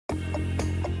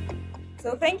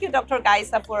So thank you, Dr.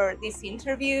 Gaisa, for this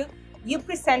interview. You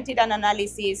presented an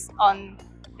analysis on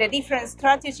the different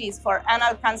strategies for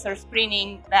anal cancer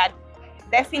screening that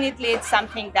definitely it's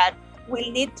something that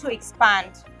will need to expand.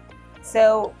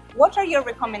 So what are your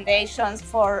recommendations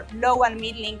for low and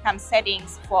middle income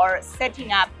settings for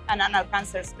setting up an anal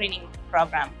cancer screening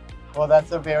program? Well,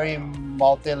 that's a very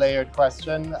multi-layered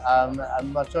question.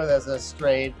 I'm not sure there's a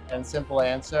straight and simple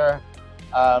answer.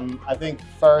 I think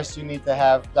first you need to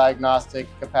have diagnostic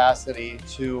capacity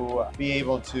to be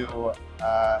able to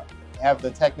have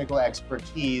the technical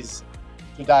expertise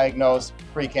to diagnose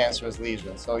precancerous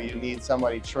lesions. So you need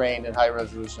somebody trained in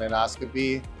high-resolution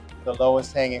endoscopy. The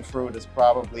lowest hanging fruit is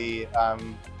probably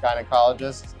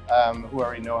gynecologists who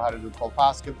already know how to do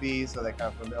colposcopy, so they're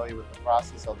kind of familiar with the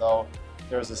process, although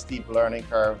there's a steep learning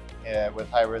curve with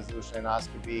high-resolution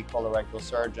endoscopy. Colorectal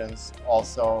surgeons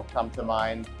also come to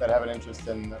mind that have an interest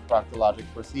in proctologic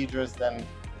procedures. Then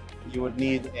you would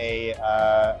need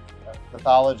a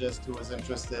pathologist who is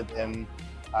interested in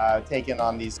taking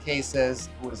on these cases,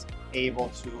 who is able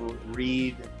to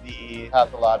read the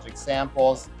pathologic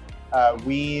samples.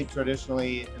 We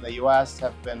traditionally in the US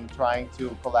have been trying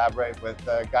to collaborate with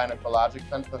gynecologic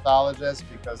pathologists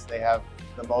because they have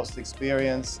the most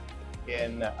experience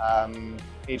in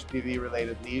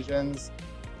HPV-related lesions,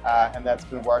 and that's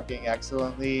been working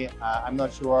excellently. I'm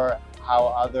not sure how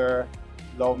other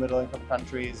low middle income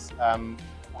countries,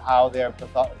 how their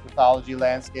pathology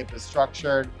landscape is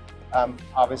structured.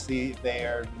 Obviously, they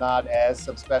are not as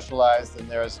subspecialized, and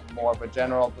there's more of a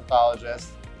general pathologist.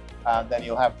 Then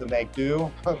you'll have to make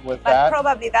do with that. But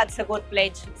probably that's a good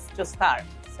place to start.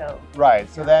 So right.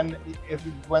 So then,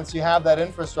 once you have that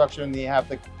infrastructure and you have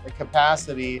the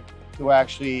capacity to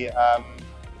actually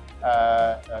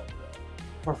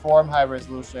perform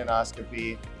high-resolution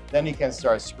endoscopy, then you can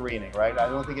start screening, right? I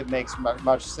don't think it makes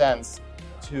much sense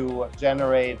to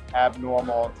generate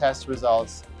abnormal test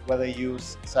results, whether you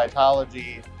use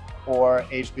cytology or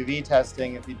HPV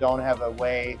testing, if you don't have a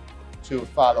way to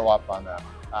follow up on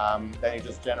them. Then you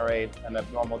just generate an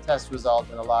abnormal test result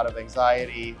and a lot of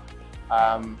anxiety,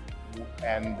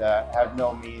 and have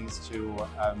no means to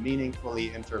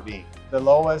meaningfully intervene. The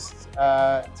lowest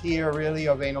tier really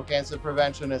of anal cancer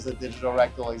prevention is a digital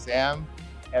rectal exam.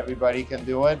 Everybody can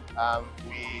do it.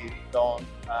 We don't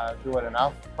do it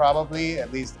enough, probably,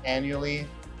 at least annually.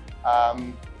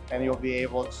 And you'll be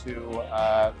able to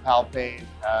palpate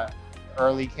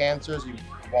early cancers. You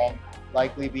won't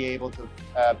likely be able to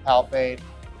palpate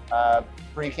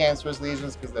precancerous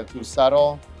lesions because they're too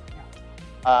subtle.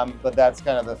 But that's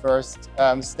kind of the first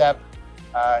step.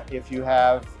 If you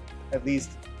have at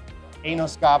least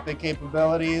anoscopic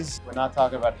capabilities, we're not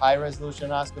talking about high-resolution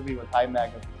endoscopy with high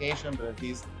magnification, but at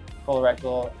least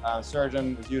colorectal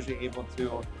surgeon is usually able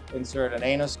to insert an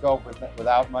anoscope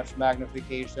without much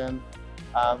magnification.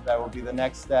 That will be the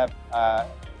next step.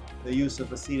 The use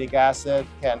of acetic acid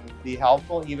can be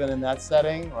helpful even in that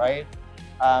setting, right?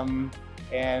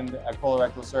 And a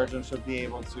colorectal surgeon should be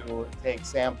able to take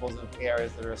samples of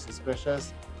areas that are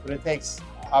suspicious, but it takes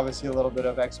obviously a little bit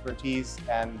of expertise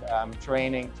and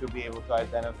training to be able to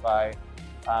identify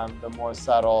the more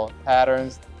subtle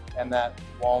patterns, and that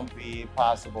won't be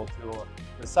possible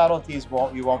the subtleties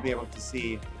you won't be able to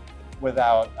see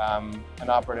without an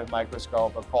operative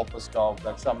microscope, a colposcope,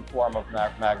 like some form of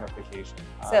magnification.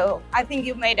 So I think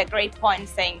you made a great point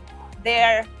saying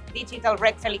their digital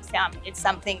rectal exam, it's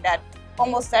something that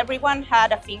almost everyone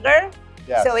had a finger.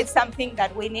 Yes. So it's something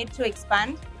that we need to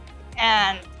expand.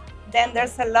 And then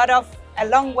there's a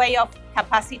long way of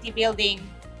capacity building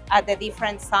at the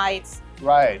different sites.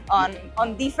 Right.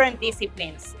 On different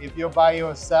disciplines. If you're by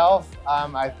yourself,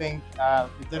 I think the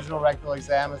digital rectal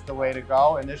exam is the way to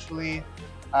go. Initially,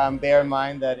 bear in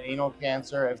mind that anal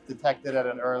cancer, if detected at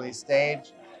an early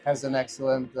stage, has an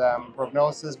excellent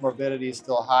prognosis. Morbidity is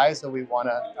still high, so we want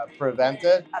to prevent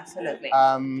it. Absolutely.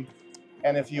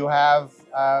 And if you have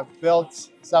built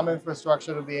some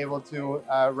infrastructure to be able to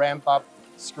ramp up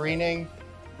screening,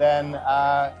 then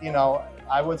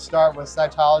I would start with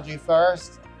cytology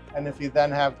first. And if you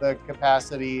then have the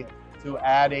capacity to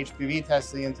add HPV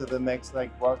testing into the mix,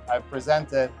 like what I've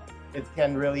presented, it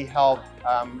can really help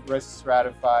risk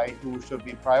stratify who should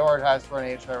be prioritized for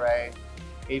an HRA.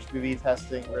 HPV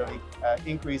testing really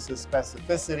increases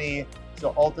specificity,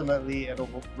 so ultimately it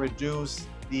will reduce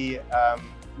the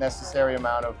necessary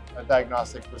amount of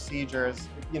diagnostic procedures,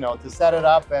 to set it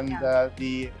up, and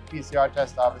the PCR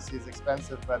test obviously is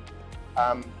expensive, but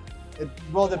it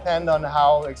will depend on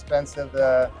how expensive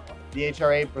the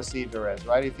HRA procedure is,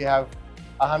 right? If you have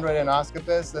 100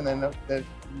 endoscopists and they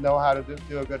know how to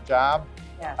do a good job,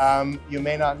 Yes. You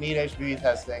may not need HPV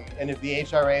testing. And if the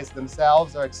HRAs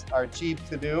themselves are cheap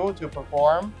to do, to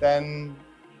perform, then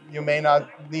you may not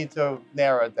need to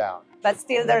narrow it down. But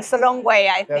still, there's a long way,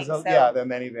 I think. Yeah, there are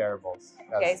many variables.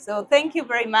 Yes. Okay, so thank you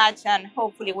very much, and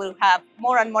hopefully we'll have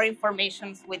more and more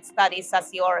information with studies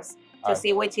as yours to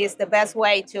see which is the best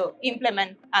way to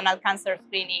implement anal cancer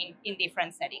screening in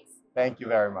different settings. Thank you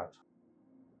very much.